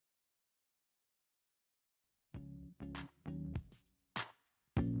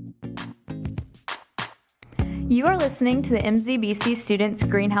You are listening to the MZBC Students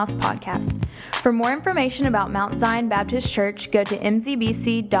Greenhouse Podcast. For more information about Mount Zion Baptist Church, go to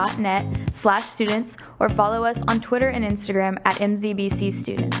mzbc.net/students or follow us on Twitter and Instagram at MZBC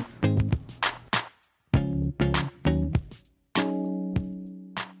Students.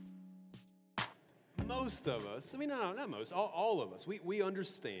 Most of us, not most, all of us, we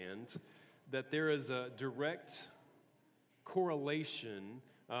understand that there is a direct correlation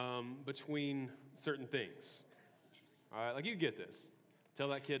between certain things. All right, like you get this. Tell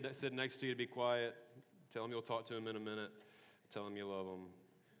that kid that's sitting next to you to be quiet. Tell him you'll talk to him in a minute. Tell him you love him.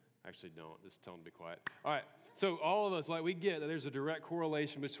 Actually, don't. Just tell him to be quiet. All right, so all of us, we get that there's a direct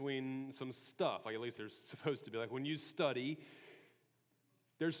correlation between some stuff. At least there's supposed to be. When you study,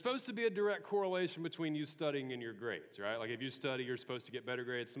 there's supposed to be a direct correlation between you studying and your grades, right? If you study, you're supposed to get better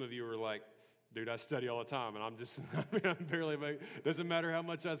grades. Some of you are like, dude, I study all the time, and I'm barely doesn't matter how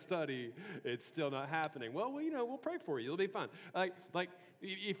much I study, it's still not happening. Well, we'll pray for you. It'll be fine.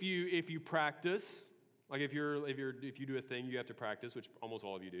 If you practice, if you do a thing, you have to practice, which almost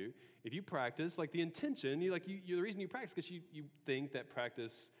all of you do. If you practice, the intention, the reason you practice because you think that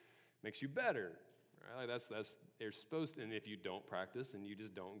practice makes you better. Right? They're supposed to, and if you don't practice, then you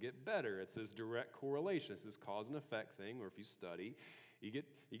just don't get better. It's this direct correlation. It's this cause and effect thing, or if you study, you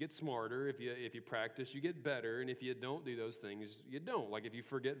get smarter. If you practice, you get better. And if you don't do those things, you don't. If you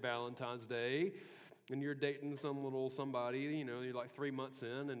forget Valentine's Day and you're dating somebody, you're 3 months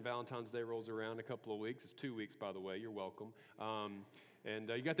in and Valentine's Day rolls around a couple of weeks. It's 2 weeks, by the way. You're welcome. And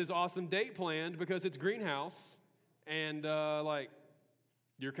you got this awesome date planned because it's Greenhouse. And,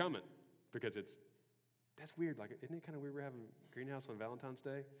 you're coming because that's weird. Isn't it kind of weird we're having Greenhouse on Valentine's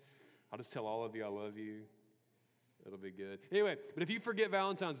Day? I'll just tell all of you I love you. It'll be good. Anyway, but if you forget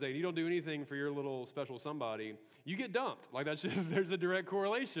Valentine's Day and you don't do anything for your little special somebody, you get dumped. There's a direct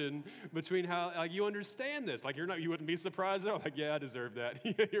correlation between how, you understand this. You wouldn't be surprised at all. Yeah, I deserve that.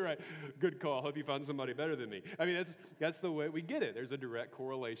 You're right. Good call. Hope you find somebody better than me. That's the way we get it. There's a direct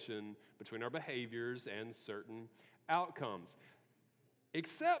correlation between our behaviors and certain outcomes.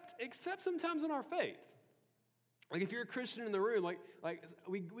 Except sometimes in our faith. If you're a Christian in the room,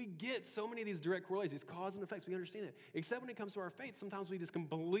 we get so many of these direct correlations, these cause and effects, we understand it. Except when it comes to our faith, sometimes we just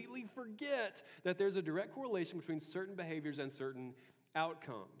completely forget that there's a direct correlation between certain behaviors and certain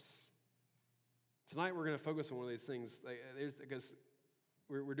outcomes. Tonight we're going to focus on one of these things. Because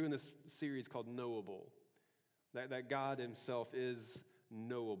we're doing this series called Knowable, that God himself is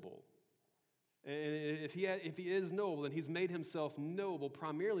knowable. And if he is knowable, then he's made himself knowable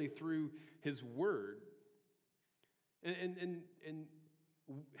primarily through his word. And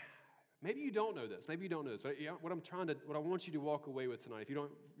maybe you don't know this. But what I want you to walk away with tonight,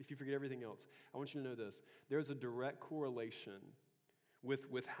 if you forget everything else, I want you to know this. There's a direct correlation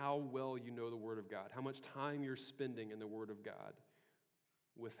with how well you know the Word of God, how much time you're spending in the Word of God,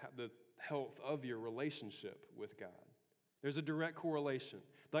 with the health of your relationship with God. There's a direct correlation.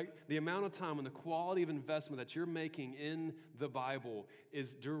 The amount of time and the quality of investment that you're making in the Bible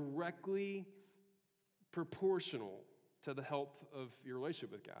is directly proportional to the health of your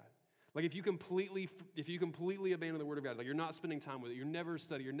relationship with God. If you completely abandon the Word of God, you're not spending time with it, you're never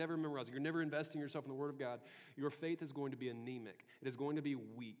studying, you're never memorizing, you're never investing yourself in the Word of God, your faith is going to be anemic. It is going to be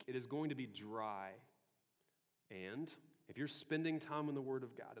weak. It is going to be dry. And if you're spending time in the Word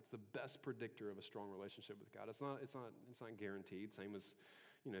of God, it's the best predictor of a strong relationship with God. It's not guaranteed. Same as,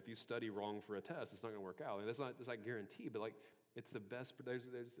 if you study wrong for a test, it's not going to work out. It's not guaranteed, but it's the best. There's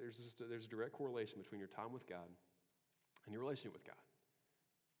a direct correlation between your time with God and your relationship with God.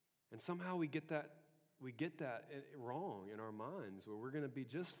 And somehow we get that wrong in our minds, where we're going to be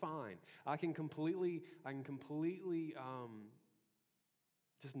just fine. I can completely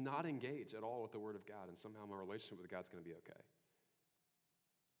just not engage at all with the Word of God, and somehow my relationship with God's going to be okay.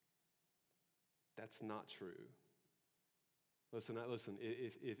 That's not true. Listen.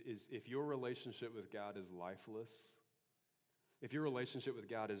 If your relationship with God is lifeless, if your relationship with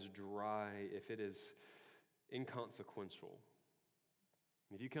God is dry, if it is inconsequential,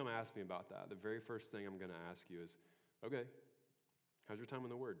 if you come ask me about that, the very first thing I'm going to ask you is, okay, how's your time in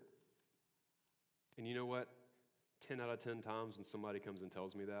the Word? And you know what? 10 out of 10 times when somebody comes and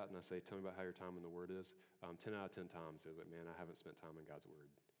tells me that, and I say, tell me about how your time in the Word is, 10 out of 10 times they're like, man, I haven't spent time in God's Word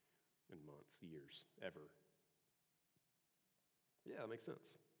in months, years, ever. Yeah, that makes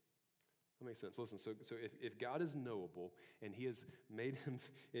sense. Listen, so if God is knowable and he has made him,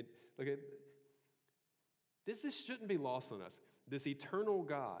 this shouldn't be lost on us. This eternal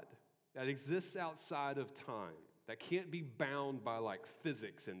God that exists outside of time, that can't be bound by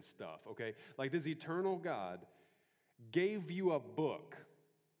physics and stuff, okay? This eternal God gave you a book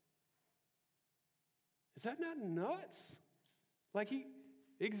Is that not nuts? Like he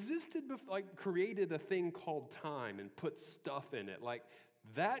existed before, like created a thing called time and put stuff in it. Like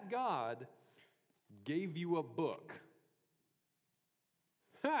that God gave you a book.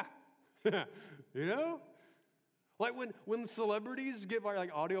 Ha! You know? Like when celebrities give like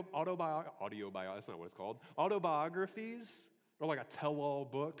that's not what it's called, autobiographies, or like a tell-all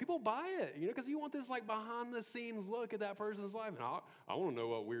book, people buy it, because you want this like behind-the-scenes look at that person's life. And I want to know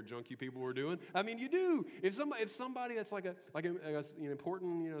what weird junk you people were doing. I mean, you do. If somebody that's like an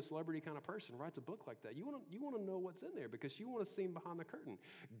important celebrity kind of person writes a book like that, you want to know what's in there because you want to see behind the curtain.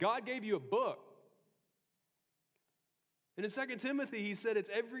 God gave you a book. And in 2 Timothy, he said it's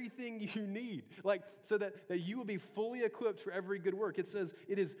everything you need, like so that you will be fully equipped for every good work. It says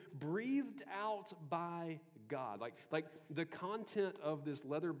it is breathed out by God. Like the content of this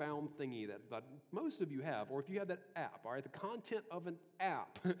leather-bound thingy that most of you have, or if you have that app, all right, the content of an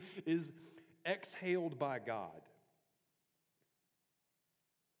app is exhaled by God.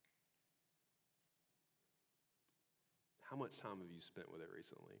 How much time have you spent with it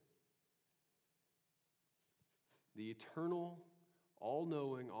recently? The eternal,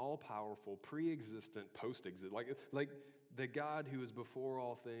 all-knowing, all-powerful, pre-existent, post-existent, like the God who is before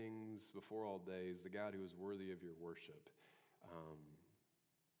all things, before all days, the God who is worthy of your worship,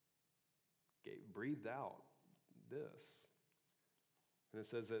 breathed out this. And it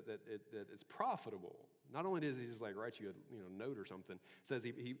says that it's profitable. Not only does he just like write you a note or something, it says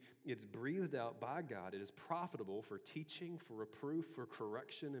it's breathed out by God. It is profitable for teaching, for reproof, for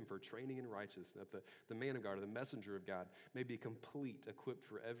correction, and for training in righteousness, that the man of God or the messenger of God may be complete, equipped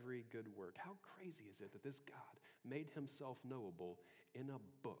for every good work. How crazy is it that this God made himself knowable in a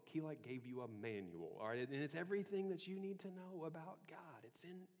book? He like gave you a manual, all right? And it's everything that you need to know about God. It's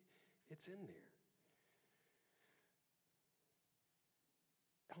in there.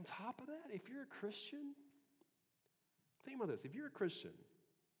 On top of that, if you're a Christian, think about this. If you're a Christian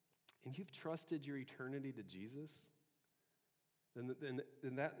and you've trusted your eternity to Jesus, then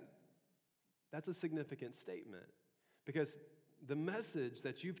that's a significant statement. Because the message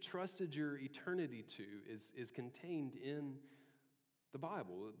that you've trusted your eternity to is contained in the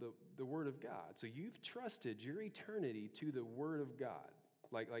Bible, the Word of God. So you've trusted your eternity to the Word of God,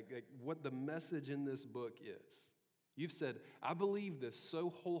 like what the message in this book is. You've said, I believe this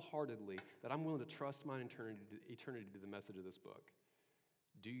so wholeheartedly that I'm willing to trust my eternity to the message of this book.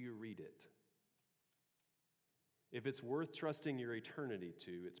 Do you read it? If it's worth trusting your eternity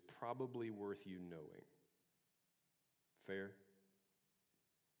to, it's probably worth you knowing. Fair?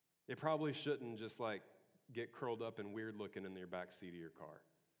 It probably shouldn't just like get curled up and weird looking in your back seat of your car.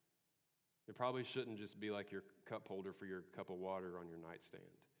 It probably shouldn't just be like your cup holder for your cup of water on your nightstand.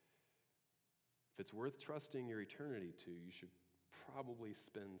 If it's worth trusting your eternity to, you should probably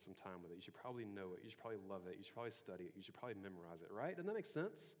spend some time with it. You should probably know it. You should probably love it. You should probably study it. You should probably memorize it, right? Doesn't that make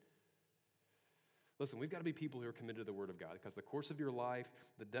sense? Listen, we've got to be people who are committed to the Word of God because the course of your life,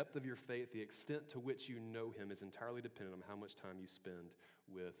 the depth of your faith, the extent to which you know Him is entirely dependent on how much time you spend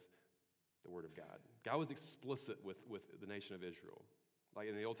with the Word of God. God was explicit with the nation of Israel. Like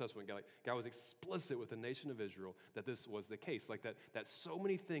in the Old Testament, God was explicit with the nation of Israel that this was the case. Like that so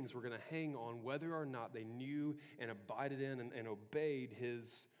many things were going to hang on whether or not they knew and abided in and obeyed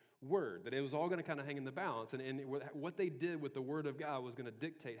His word. That it was all going to kind of hang in the balance. And what they did with the Word of God was going to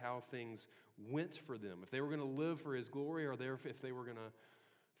dictate how things went for them. If they were going to live for His glory or if they were going to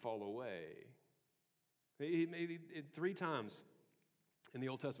fall away. Three times in the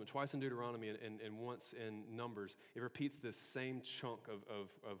Old Testament, twice in Deuteronomy and once in Numbers, it repeats this same chunk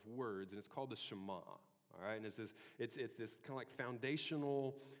of words, and it's called the Shema. All right, and it's this kind of like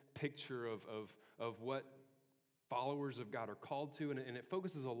foundational picture of what followers of God are called to, and it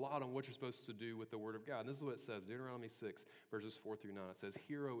focuses a lot on what you're supposed to do with the Word of God. And this is what it says, Deuteronomy 6, verses 4 through 9. It says,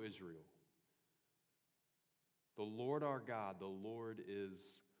 "Hear, O Israel, the Lord our God, the Lord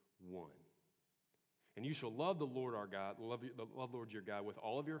is one. And you shall love the Lord our God, love Lord your God with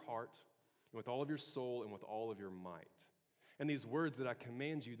all of your heart, and with all of your soul, and with all of your might. And these words that I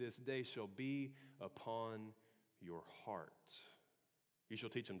command you this day shall be upon your heart. You shall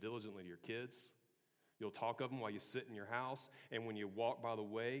teach them diligently to your kids. You'll talk of them while you sit in your house, and when you walk by the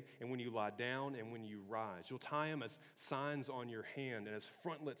way, and when you lie down, and when you rise. You'll tie them as signs on your hand and as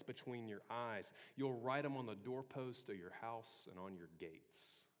frontlets between your eyes. You'll write them on the doorpost of your house and on your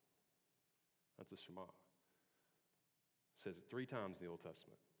gates." That's the Shema. It says it 3 times in the Old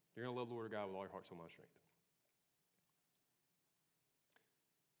Testament. You're going to love the Lord of God with all your heart, soul, mind, strength.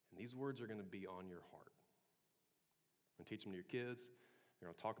 And these words are going to be on your heart. You're going to teach them to your kids. You're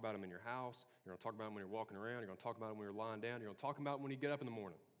going to talk about them in your house. You're going to talk about them when you're walking around. You're going to talk about them when you're lying down. You're going to talk about them when you get up in the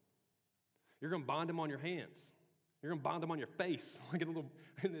morning. You're going to bond them on your hands. You're going to bond them on your face. Like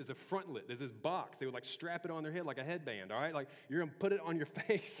there's a frontlet. There's this box. They would like strap it on their head like a headband, all right? Like you're going to put it on your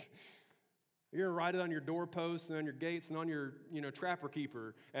face. You're going to write it on your doorposts and on your gates and on your, trapper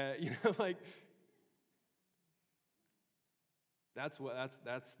keeper. Like that's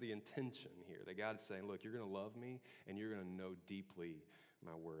the intention here. That God's saying, look, you're going to love me and you're going to know deeply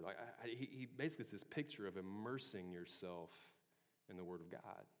my word. Like he basically, it's this picture of immersing yourself in the word of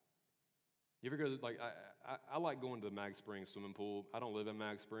God. You ever go, like, I like going to the Mag Springs swimming pool. I don't live in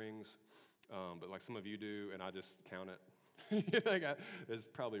Mag Springs, but like some of you do, and I just count it. There's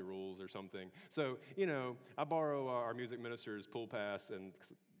probably rules or something. So, I borrow our music minister's pool pass, and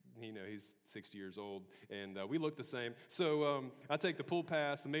he's 60 years old, and we look the same. So I take the pool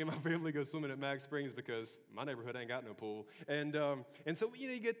pass, and me and my family go swimming at Mag Springs because my neighborhood ain't got no pool. And so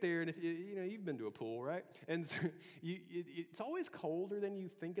you get there, and if you've been to a pool, right? And so it's always colder than you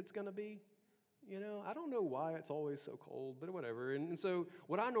think it's going to be. I don't know why it's always so cold, but whatever. And so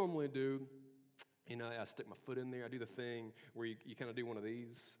what I normally do, I stick my foot in there. I do the thing where you kind of do one of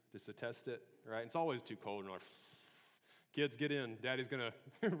these just to test it, right? It's always too cold, and I'm like, kids, get in. Daddy's going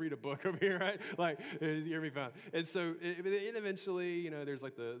to read a book over here, right? Like, you're be fine. And so eventually, there's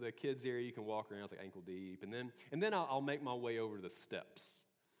like the kids area. You can walk around. It's like ankle deep. And then I'll make my way over to the steps.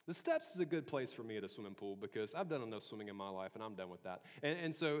 The steps is a good place for me at a swimming pool because I've done enough swimming in my life, and I'm done with that.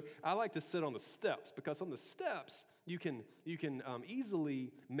 And so I like to sit on the steps because on the steps, you can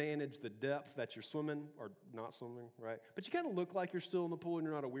easily manage the depth that you're swimming or not swimming, right? But you kind of look like you're still in the pool and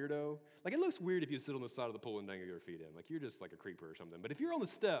you're not a weirdo. Like, it looks weird if you sit on the side of the pool and dangle your feet in. Like, you're just like a creeper or something. But if you're on the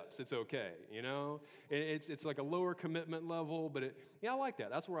steps, it's okay, It's like a lower commitment level, but I like that.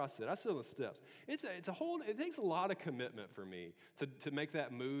 That's where I sit. I sit on the steps. It takes a lot of commitment for me to make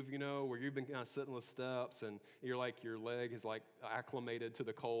that move, where you've been kind of sitting on the steps and you're like, your leg is like acclimated to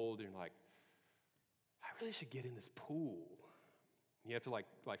the cold, and you're like, I really should get in this pool. You have to like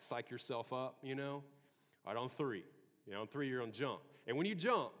psych yourself up, All right, on 3. On 3, you're going to jump. And when you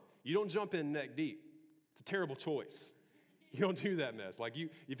jump, you don't jump in neck deep. It's a terrible choice. You don't do that mess. Like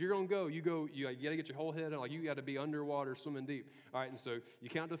if you're going to go, you got to get your whole head on. Like you got to be underwater swimming deep. All right, and so you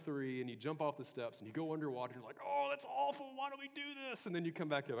count to 3 and you jump off the steps and you go underwater and you're like, oh, that's awful. Why do we do this? And then you come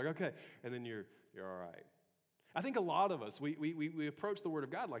back up like, okay, and then you're all right. I think a lot of us, we approach the Word of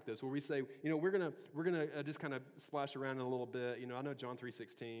God like this, where we say, we're gonna just kind of splash around in a little bit. I know John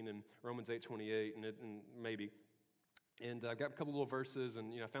 3:16 and Romans 8:28 and maybe. And I got a couple little verses,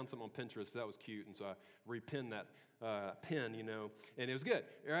 and I found something on Pinterest, so that was cute, and so I repinned that pen, and it was good,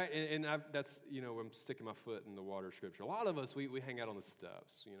 right? And that's, I'm sticking my foot in the water of Scripture. A lot of us, we hang out on the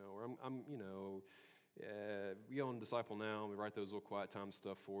steps, where I'm we own Disciple Now, and we write those little quiet time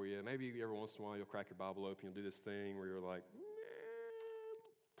stuff for you. Maybe every once in a while you'll crack your Bible open, you'll do this thing where you're like,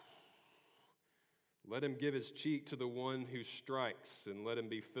 let him give his cheek to the one who strikes, and let him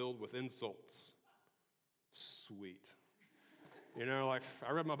be filled with insults. Sweet. Like,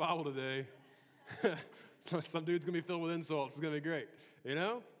 I read my Bible today. Some dude's going to be filled with insults. It's going to be great.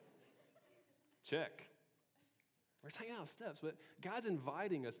 Check. We're just hanging out on steps, but God's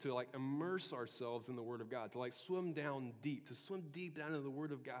inviting us to immerse ourselves in the Word of God, to swim down deep, to swim deep down into the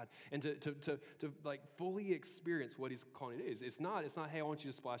Word of God, and to fully experience what He's calling it is. It's not, hey, I want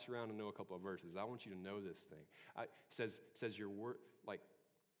you to splash around and know a couple of verses. I want you to know this thing. It says your word,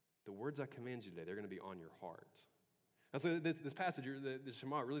 the words I command you today, they're going to be on your heart. And so this passage, the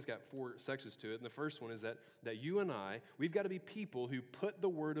Shema, really has got 4 sections to it. And the first one is that you and I, we've got to be people who put the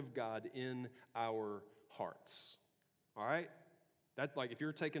Word of God in our hearts. All right? That, if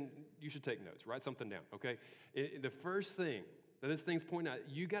you're taking, you should take notes. Write something down, okay? The first thing that this thing's pointing out,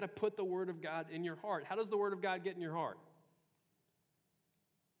 you got to put the Word of God in your heart. How does the Word of God get in your heart?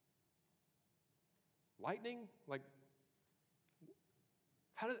 Lightning?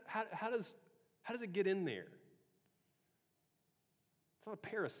 How does it get in there? It's not a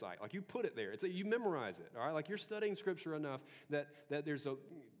parasite. You put it there. you memorize it, all right? You're studying Scripture enough that there's a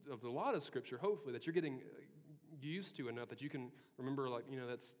lot of Scripture, hopefully, that you're getting used to enough that you can remember,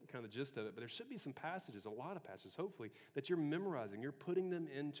 that's kind of the gist of it. But there should be some passages, a lot of passages, hopefully, that you're memorizing. You're putting them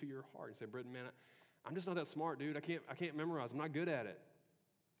into your heart. And say, Britton, man, I'm just not that smart, dude. I can't memorize. I'm not good at it.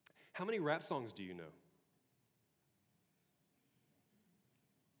 How many rap songs do you know?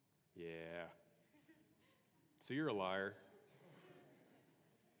 Yeah. So you're a liar.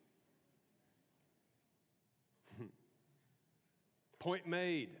 Point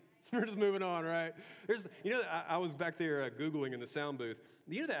made. We're just moving on, right? I was back there Googling in the sound booth.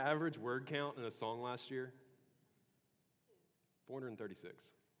 Do you know the average word count in a song last year?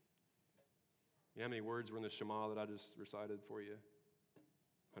 436. You know how many words were in the Shema that I just recited for you?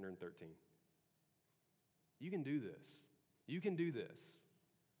 113. You can do this. You can do this.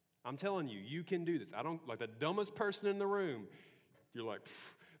 I'm telling you, you can do this. I don't, like the dumbest person in the room, you're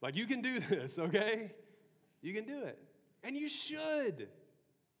like you can do this, okay? You can do it. And you should. It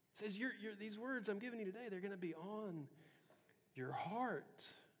says these words I'm giving you today, they're going to be on your heart.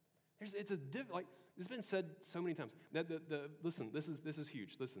 It's been said so many times. That listen, this is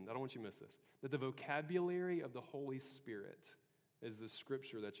huge. Listen, I don't want you to miss this. That the vocabulary of the Holy Spirit is the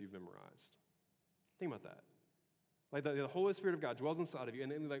scripture that you've memorized. Think about that. Like the Holy Spirit of God dwells inside of you, and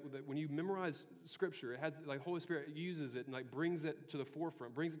then when you memorize Scripture, it has like Holy Spirit uses it and like brings it to the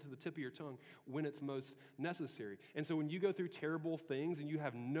forefront, brings it to the tip of your tongue when it's most necessary. And so when you go through terrible things and you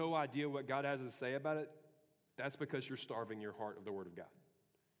have no idea what God has to say about it, that's because you're starving your heart of the Word of God.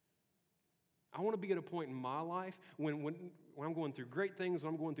 I want to be at a point in my life when I'm going through great things,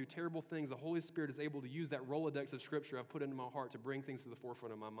 when I'm going through terrible things, the Holy Spirit is able to use that Rolodex of Scripture I've put into my heart to bring things to the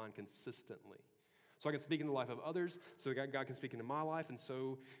forefront of my mind consistently. So I can speak in the life of others, so God can speak into my life, and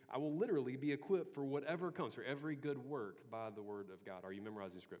so I will literally be equipped for whatever comes, for every good work by the Word of God. Are you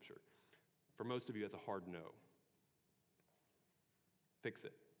memorizing Scripture? For most of you, that's a hard no. Fix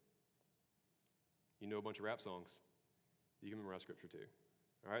it. You know a bunch of rap songs. You can memorize Scripture too.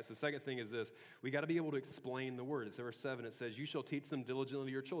 All right, so the second thing is this. We got to be able to explain the Word. It's verse 7. It says, you shall teach them diligently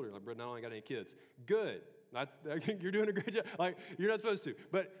to your children. Like, Brett, I don't got any kids. Good. You're doing a great job. Like, you're not supposed to.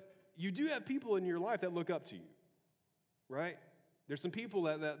 But you do have people in your life that look up to you, right? There's some people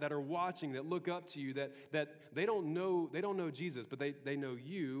that are watching that look up to you that they don't know Jesus, but they know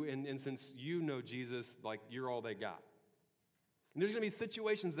you, and since you know Jesus, like you're all they got. And there's going to be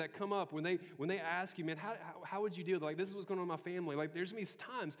situations that come up when they ask you, man, how would you deal with it? Like, this is what's going on in my family. Like, there's going to be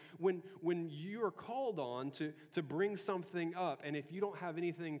times when you are called on to bring something up, and if you don't have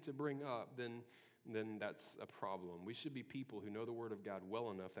anything to bring up, then that's a problem. We should be people who know the Word of God well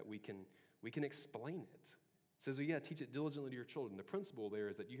enough that we can explain it. It says, well, yeah, teach it diligently to your children. The principle there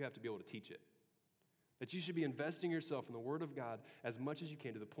is that you have to be able to teach it. That you should be investing yourself in the Word of God as much as you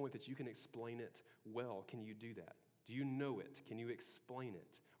can to the point that you can explain it well. Can you do that? Do you know it? Can you explain it?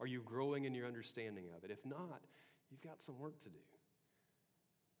 Are you growing in your understanding of it? If not, you've got some work to do.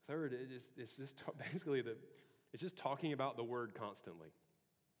 Third, it's just talking about the Word constantly.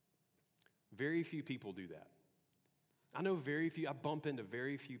 Very few people do that. I bump into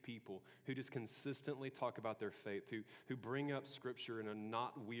very few people who just consistently talk about their faith, who bring up Scripture in a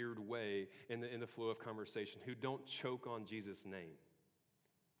not weird way in the flow of conversation, who don't choke on Jesus' name.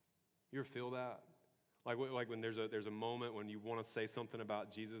 You ever feel that? Like when there's a moment when you want to say something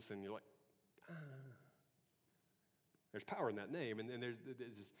about Jesus and you're like, There's power in that name. And there's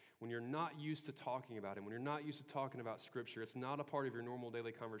just, when you're not used to talking about Him, when you're not used to talking about Scripture, it's not a part of your normal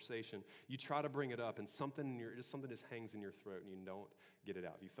daily conversation. You try to bring it up, and something just hangs in your throat, and you don't get it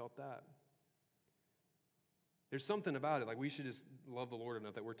out. Have you felt that? There's something about it. Like, we should just love the Lord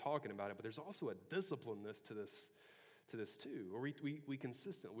enough that we're talking about it, but there's also a disciplineness to this too. Or we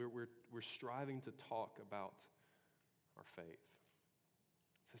consistently we're striving to talk about our faith.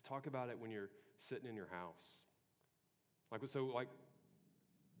 It says talk about it when you're sitting in your house. Like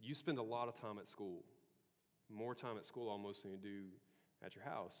you spend a lot of time at school, more time at school almost than you do at your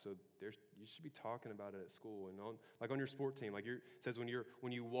house. So you should be talking about it at school and on your sport team. It says when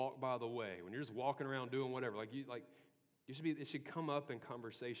you walk by the way, when you're just walking around doing whatever, it should come up in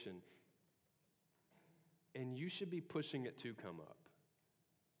conversation, and you should be pushing it to come up.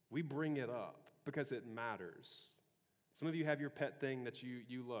 We bring it up because it matters. Some of you have your pet thing that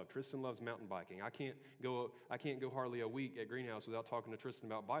you love. Tristan loves mountain biking. I can't go hardly a week at Greenhouse without talking to Tristan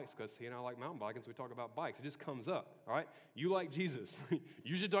about bikes, because he and I like mountain biking, so we talk about bikes. It just comes up, all right? You like Jesus.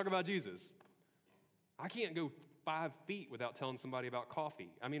 You should talk about Jesus. I can't go 5 feet without telling somebody about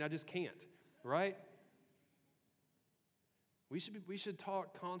coffee. I mean, I just can't, right? We should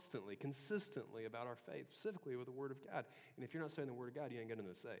talk constantly, consistently about our faith, specifically with the Word of God. And if you're not studying the Word of God, you ain't got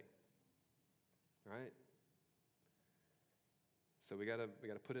nothing to say, right? So we gotta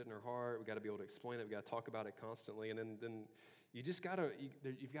put it in our heart. We gotta be able to explain it. We gotta talk about it constantly, and then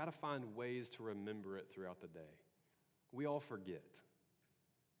you've gotta find ways to remember it throughout the day. We all forget.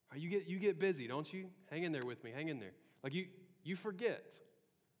 You get busy, don't you? Hang in there with me. Hang in there. Like you forget.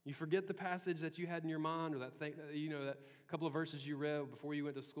 You forget the passage that you had in your mind, or that thing, that couple of verses you read before you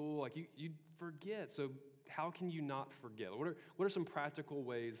went to school. Like you forget. So how can you not forget? What are some practical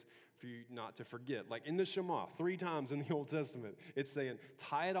ways for you not to forget? Like in the Shema, 3 times in the Old Testament, it's saying,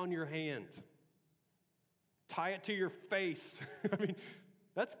 tie it on your hand. Tie it to your face. I mean,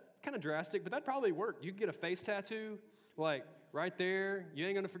 that's kind of drastic, but that'd probably work. You could get a face tattoo, like right there. You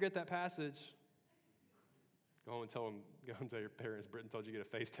ain't going to forget that passage. Go home and tell your parents, Britton told you to get a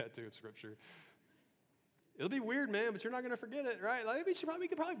face tattoo of Scripture. It'll be weird, man, but you're not going to forget it, right? Like, we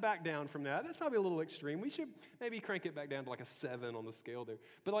could probably back down from that. That's probably a little extreme. We should maybe crank it back down to like a 7 on the scale there.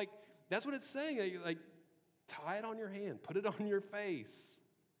 But like, that's what it's saying. Like, tie it on your hand. Put it on your face.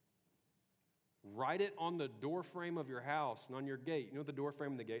 Write it on the door frame of your house and on your gate. You know what the door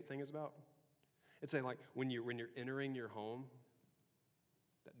frame and the gate thing is about? It's saying like when you're entering your home,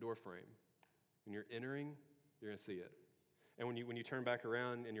 that door frame, when you're entering, you're going to see it. And when you turn back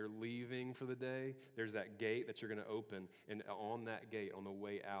around and you're leaving for the day, there's that gate that you're going to open, and on that gate, on the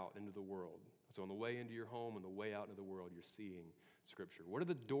way out into the world. So on the way into your home and the way out into the world, you're seeing Scripture. What are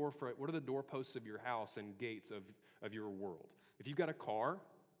the doorposts of your house and gates of your world? If you've got a car,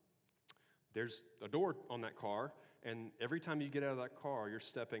 there's a door on that car, and every time you get out of that car, you're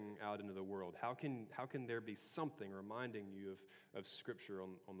stepping out into the world. How can there be something reminding you of Scripture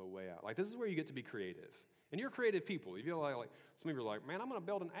on the way out? Like, this is where you get to be creative. And you're creative people. You feel like some of you are like, man, I'm going to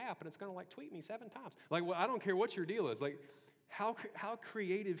build an app, and it's going to like tweet me 7 times. Like, well, I don't care what your deal is. Like, how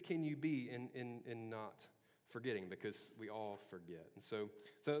creative can you be in not forgetting? Because we all forget. And so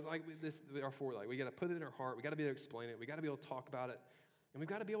like this, we got to put it in our heart. We got to be able to explain it. We got to be able to talk about it. And we've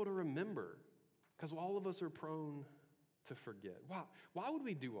got to be able to remember, because all of us are prone to forget. Why would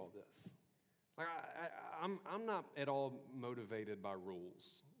we do all this? Like, I'm not at all motivated by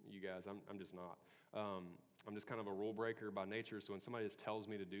rules, you guys. I'm just not. I'm just kind of a rule breaker by nature. So when somebody just tells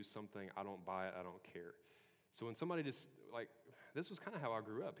me to do something, I don't buy it. I don't care. So when somebody just like, this was kind of how I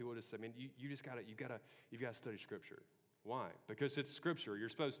grew up. People would just say, "Man, you've got to study Scripture." Why? Because it's Scripture. You're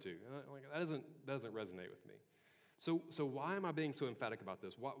supposed to. Like, that doesn't resonate with me. So why am I being so emphatic about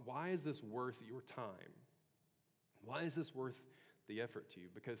this? Why is this worth your time? Why is this worth the effort to you?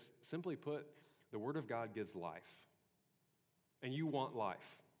 Because simply put, the Word of God gives life. And you want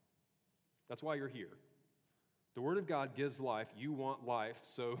life. That's why you're here. The Word of God gives life. You want life.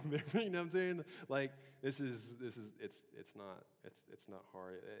 So, you know what I'm saying? Like, it's not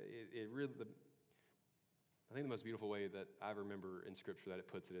hard. It really, I think the most beautiful way that I remember in Scripture that it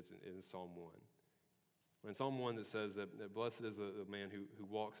puts it is in Psalm 1. When Psalm 1 that says that blessed is the man who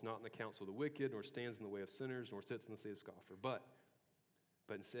walks not in the counsel of the wicked, nor stands in the way of sinners, nor sits in the seat of the scoffer, but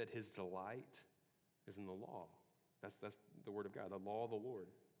instead his delight is in the law. That's the Word of God, the law of the Lord.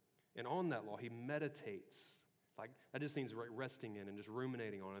 And on that law, he meditates. Like, that just means resting in and just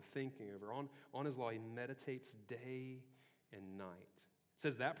ruminating on and thinking over. On his law, he meditates day and night. It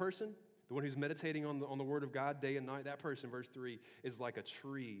says that person, the one who's meditating on the Word of God day and night, that person, verse 3, is like a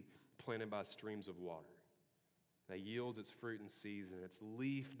tree planted by streams of water that yields its fruit in season. Its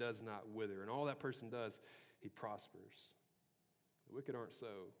leaf does not wither. And all that person does, he prospers. The wicked aren't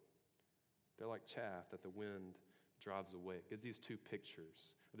so. They're like chaff that the wind drives away. It gives these two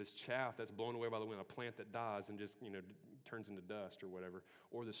pictures of this chaff that's blown away by the wind, a plant that dies and just, turns into dust or whatever,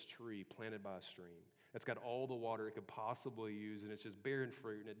 or this tree planted by a stream. It's got all the water it could possibly use, and it's just bearing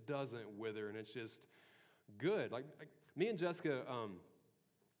fruit, and it doesn't wither, and it's just good. Like me and Jessica,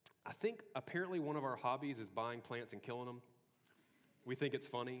 I think apparently one of our hobbies is buying plants and killing them. We think it's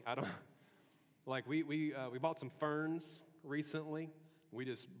funny. We bought some ferns recently. We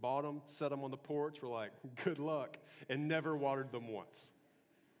just bought them, set them on the porch. We're like, good luck, and never watered them once.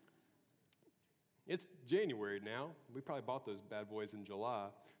 It's January now. We probably bought those bad boys in July.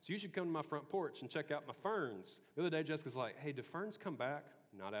 So you should come to my front porch and check out my ferns. The other day, Jessica's like, hey, do ferns come back?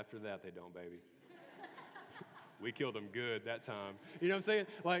 Not after that, they don't, baby. We killed them good that time. You know what I'm saying?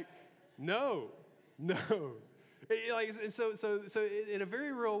 Like, no. So in a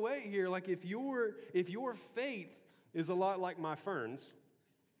very real way here, like if your faith is a lot like my ferns,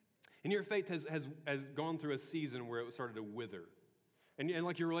 and your faith has gone through a season where it started to wither, and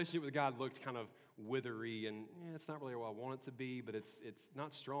like your relationship with God looked kind of withery, and it's not really what I want it to be, but it's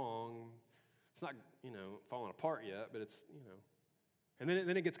not strong. It's not falling apart yet, but it's and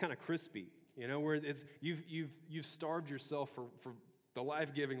then it gets kind of crispy. Where it's you've starved yourself for the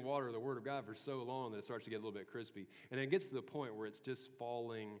life-giving water of the Word of God for so long that it starts to get a little bit crispy. And then it gets to the point where it's just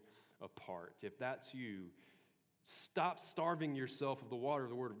falling apart. If that's you, stop starving yourself of the water of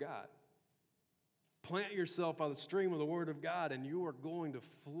the Word of God. Plant yourself by the stream of the Word of God, and you are going to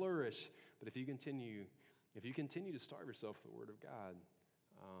flourish. But if you continue to starve yourself of the Word of God,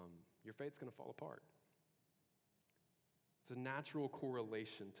 your faith's going to fall apart. It's a natural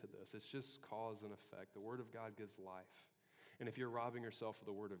correlation to this. It's just cause and effect. The Word of God gives life. And if you're robbing yourself of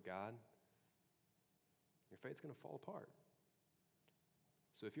the Word of God, your faith's going to fall apart.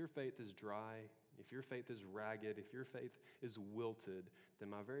 So if your faith is dry, if your faith is ragged, if your faith is wilted,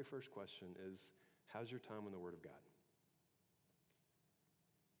 then my very first question is, how's your time in the Word of God?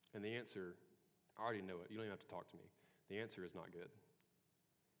 And the answer, I already know it. You don't even have to talk to me. The answer is not good.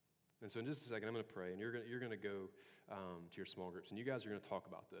 And so in just a second, I'm going to pray, and you're going to go to your small groups, and you guys are going to talk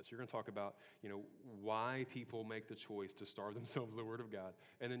about this. You're going to talk about, why people make the choice to starve themselves the Word of God,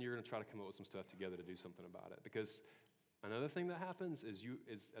 and then you're going to try to come up with some stuff together to do something about it. Because another thing that happens is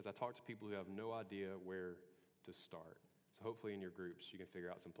as I talk to people who have no idea where to start. So hopefully in your groups, you can figure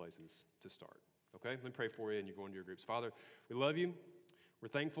out some places to start. Okay? Let me pray for you, and you go into your groups. Father, we love you. We're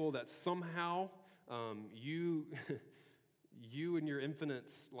thankful that somehow you in your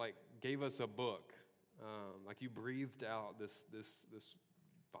infinite gave us a book. You breathed out this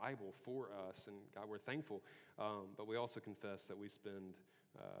Bible for us, and God, we're thankful. But we also confess that we spend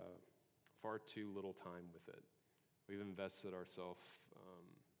far too little time with it. We've invested ourselves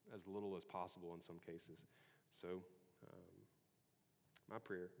as little as possible in some cases. So my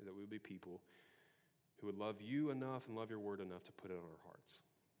prayer is that we would be people who would love you enough and love your word enough to put it on our hearts.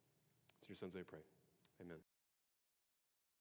 It's in your son's name I pray. Amen.